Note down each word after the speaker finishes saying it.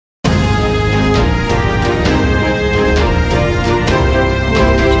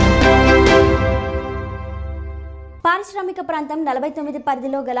పారిశ్రామిక ప్రాంతం 49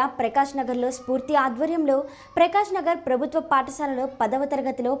 పరిధిలో గల ప్రకాష్ నగర్లో స్ఫూర్తి ఆధ్వర్యంలో ప్రకాష్ నగర్ ప్రభుత్వ పాఠశాలలో 10వ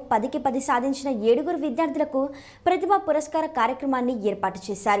తరగతిలో 10కి 10 సాధించిన 7గురు విద్యార్థులకు ప్రతిభా పురస్కార కార్యక్రమాన్ని ఏర్పాటు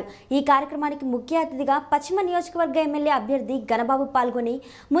చేశారు. ఈ కార్యక్రమానికి ముఖ్య అతిథిగా పశ్చిమ నియోజకవర్గ ఎమ్మెల్యే అభ్యర్థి గణబాబు పాల్గొని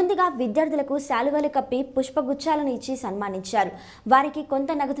ముందుగా విద్యార్థులకు శాలువాలు కప్పి పుష్పగుచ్చాలను ఇచ్చి సన్మానించారు. వారికి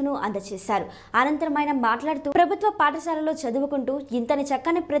కొంత నగదును అందజేశారు. అనంతరం ఆయన మాట్లాడుతూ ప్రభుత్వ పాఠశాలలో చదువుకుంటూ ఇంతని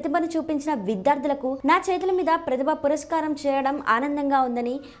చక్కని ప్రతిభను చూపించిన విద్యార్థులకు నా చేతుల మీద ప్రతిభా పురస్కారం చేయడం ఆనందంగా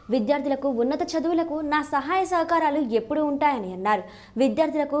ఉందని, విద్యార్థులకు ఉన్నత చదువులకు నా సహాయ సహకారాలు ఎప్పుడూ ఉంటాయని అన్నారు.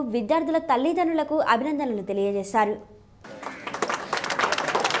 విద్యార్థులకు విద్యార్థుల తల్లిదండ్రులకు అభినందనలు తెలియజేశారు.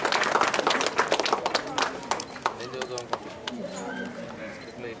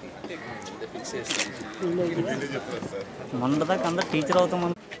 మొన్నదాకా అందరూ టీచర్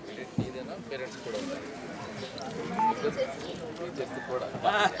అవుతామని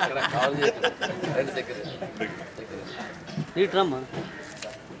నీట్రమ్మా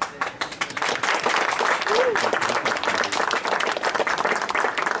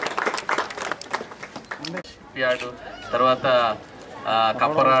తర్వాత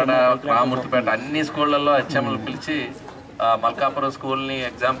కప్పరాడ, రామూర్తిపేట అన్ని స్కూళ్ళల్లో హెచ్ఎంలు పిలిచి మల్కాపురం స్కూల్ని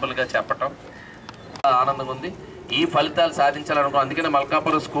ఎగ్జాంపుల్గా చెప్పటం ఆనందంగా ఉంది. ఈ ఫలితాలు సాధించాలనుకో, అందుకనే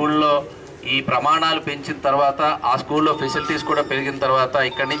మల్కాపురం స్కూల్లో ఈ ప్రమాణాలు పెంచిన తర్వాత, ఆ స్కూల్లో ఫెసిలిటీస్ కూడా పెరిగిన తర్వాత,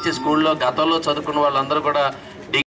 ఇక్కడి నుంచి స్కూల్లో గతంలో చదువుకున్న వాళ్ళందరూ కూడా